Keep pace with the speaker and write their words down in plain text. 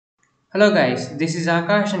Hello guys, this is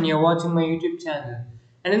Akash and you're watching my YouTube channel.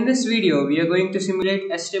 And in this video, we are going to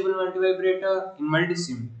simulate Astable Multivibrator in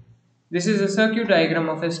Multisim. This is a circuit diagram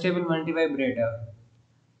of Astable Multivibrator.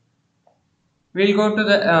 We'll go to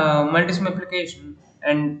the Multisim application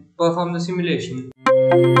and perform the simulation.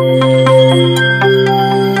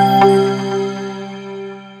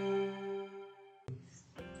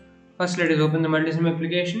 First, let us open the Multisim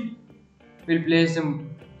application. We'll place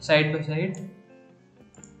them side by side.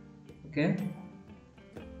 Okay.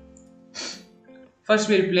 First,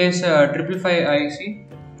 we'll place a 555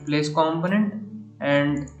 IC, place component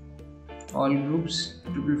and all groups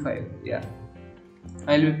 555. Yeah,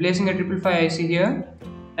 I'll be placing a 555 IC here,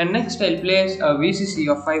 and next I'll place a VCC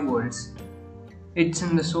of 5 volts. It's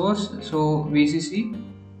in the source, so VCC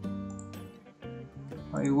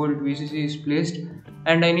 5 volt VCC is placed,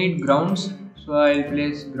 and I need grounds, so I'll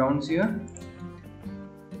place grounds here.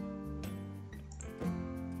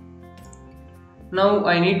 Now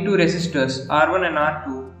I need two resistors R1 and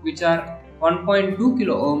R2, which are 1.2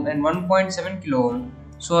 kilo ohm and 1.7 kilo ohm.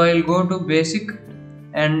 So I'll go to basic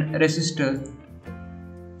and resistor.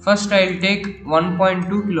 First I'll take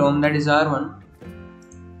 1.2 kilo ohm, that is R1,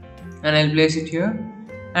 and I'll place it here,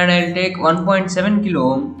 and I'll take 1.7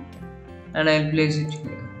 kilo ohm and I'll place it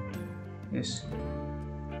here. Yes.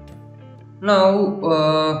 Now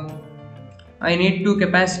I need two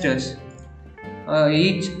capacitors,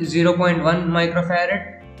 each 0.1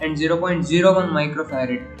 microfarad and 0.01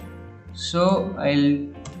 microfarad. So I'll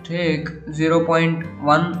take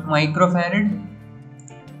 0.1 microfarad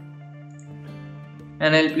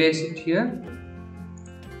and I'll place it here,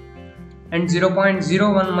 and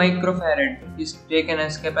 0.01 microfarad is taken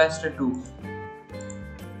as capacitor 2,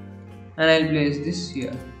 and I'll place this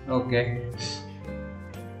here. Okay.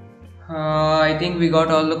 I think we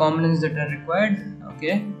got all the components that are required.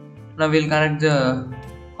 Okay. Now we'll connect the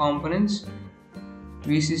components.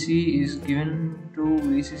 VCC is given to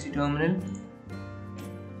VCC terminal.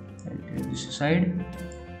 I'll take this aside.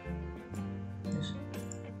 Yes.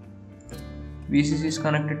 VCC is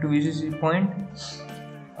connected to VCC point.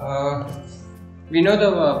 We know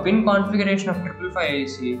the pin configuration of 555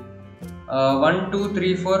 IC. 1, 2,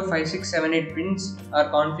 3, 4, 5, 6, 7, 8 pins are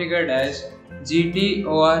configured as GT,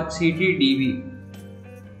 OR, CT, DV.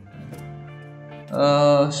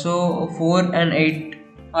 So 4 and 8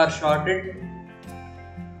 are shorted,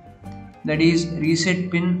 that is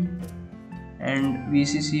reset pin and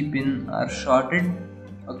VCC pin are shorted.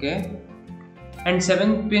 Okay, and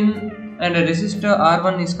 7th pin and a resistor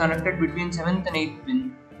R1 is connected between 7th and 8th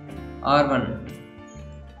pin R1.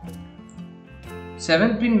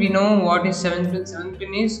 7th pin, we know what is 7th pin. 7th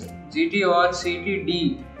pin is GT, OR, CT,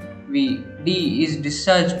 DV. D is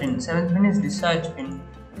discharge pin. 7th pin is discharge pin.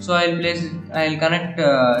 So I'll connect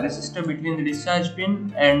resistor between the discharge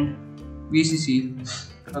pin and VCC.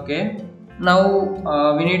 Okay.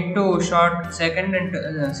 Now we need to short 2nd and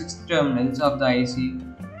 6th terminals of the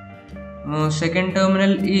IC. Second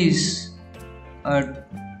terminal is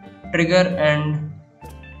trigger and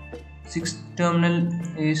 6th terminal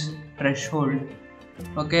is threshold.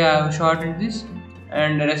 Okay, I have shorted this,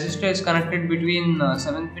 and the resistor is connected between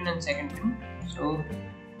 7th pin and 2nd pin. So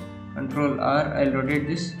Control R, I'll rotate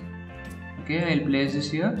this. Okay, I'll place this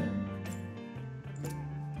here.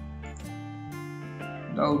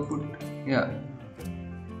 The output, yeah.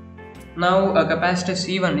 Now a capacitor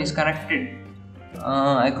C1 is connected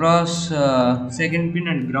across 2nd pin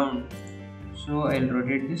and ground. So I'll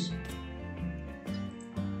rotate this.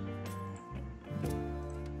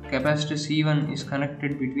 Capacitor C1 is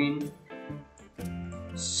connected between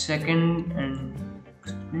 2nd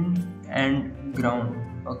and ground.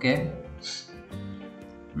 Okay.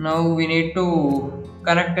 Now we need to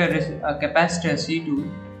connect a capacitor C2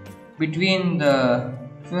 between the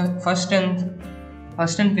first and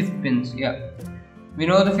 5th pins. Yeah, we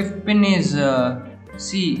know the 5th pin is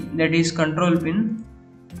C, that is control pin.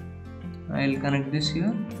 I'll connect this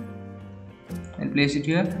here. I'll place it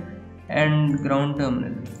here, and ground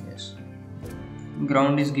terminal. Yes,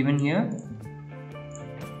 ground is given here.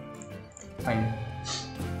 Fine.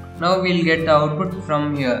 Now we'll get the output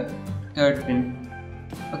from here, 3rd pin.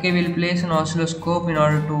 Okay, we'll place an oscilloscope in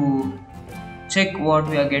order to check what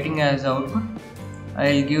we are getting as output.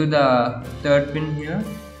 I'll give the 3rd pin here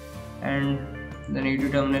and the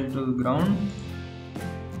negative terminal to ground,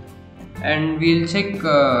 and we'll check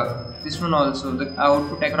this one also, the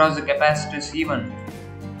output across the capacitor C1.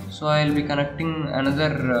 So I'll be connecting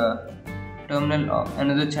another terminal,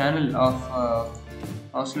 another channel of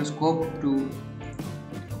oscilloscope to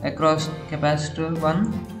across capacitor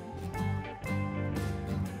 1.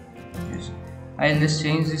 Yes, I'll just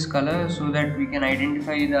change this color so that we can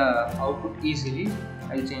identify the output easily.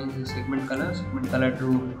 I'll change the segment color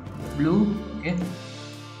to blue. Okay,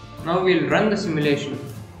 now we'll run the simulation.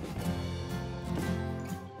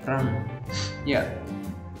 Run. Yeah,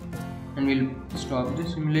 and we'll stop the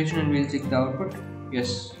simulation and we'll check the output.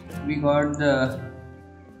 Yes, we got the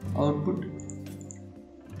output.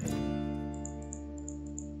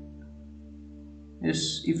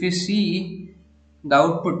 Yes, if you see, the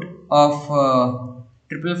output of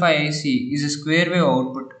 555 IC is a square wave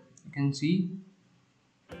output, you can see,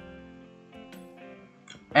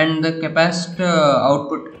 and the capacitor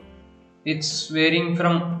output, it's varying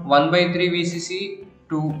from 1/3 VCC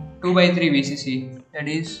to 2/3 VCC, that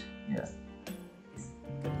is, yeah,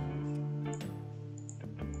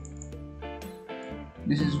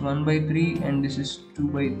 this is 1/3 and this is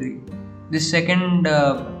 2/3. This second,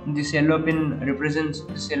 this yellow pin represents,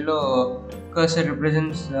 this yellow cursor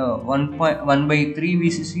represents 1/3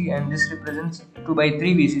 VCC, and this represents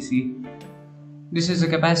 2/3 VCC. This is the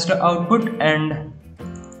capacitor output, and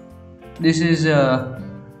this is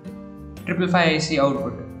 555 IC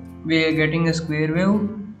output. We are getting a square wave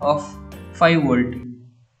of 5 volt.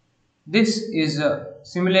 This is a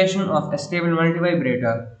simulation of Astable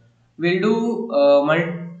Multivibrator. We'll do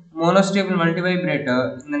monostable multivibrator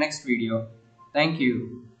in the next video. Thank you.